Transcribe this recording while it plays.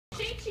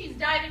she's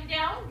diving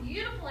down.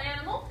 Beautiful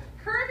animal.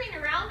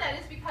 Curving around, that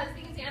is because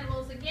these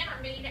animals, again,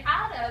 are made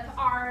out of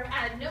our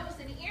nose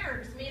and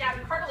ears, made out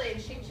of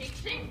cartilage. Shake, shake,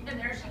 shake, and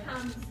there she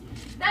comes.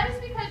 That is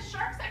because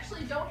sharks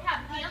actually don't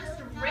have hands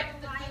to rip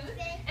the food,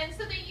 and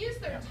so they use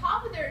their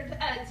top of their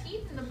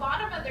teeth and the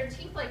bottom of their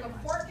teeth like a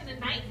fork and a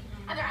knife,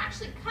 and they're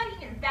actually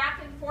cutting it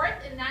back and forth,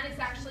 and that is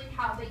actually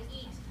how they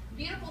eat.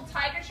 Beautiful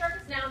tiger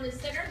shark is now in the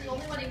center, the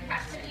only one in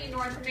captivity in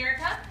North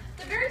America.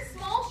 The very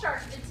small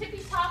shark, the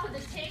tippy top of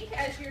the tank,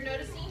 as you're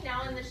noticing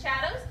now in the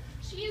shadows,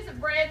 she is a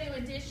brand new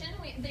addition.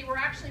 They were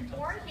actually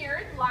born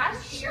here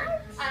last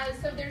year.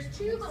 So there's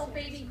two little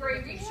baby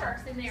gray reef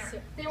sharks in there.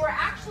 They were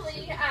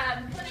actually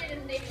put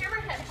in the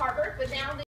Hammerhead Harbor, but now